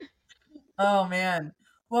Oh man.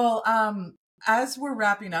 Well, as we're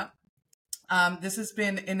wrapping up, this has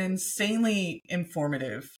been an insanely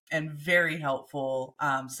informative and very helpful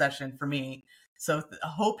session for me. So I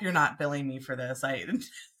hope you're not billing me for this. I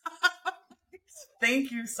thank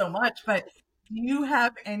you so much. But do you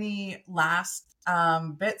have any last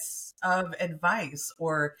bits of advice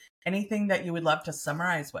or anything that you would love to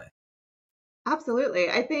summarize with? Absolutely.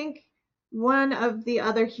 I think one of the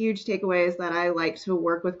other huge takeaways that I like to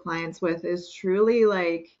work with clients with is truly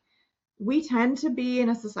like we tend to be in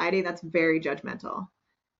a society that's very judgmental.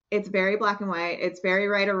 It's very black and white. It's very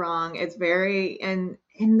right or wrong. It's very, and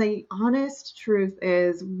the honest truth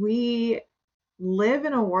is we live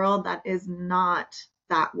in a world that is not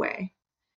that way.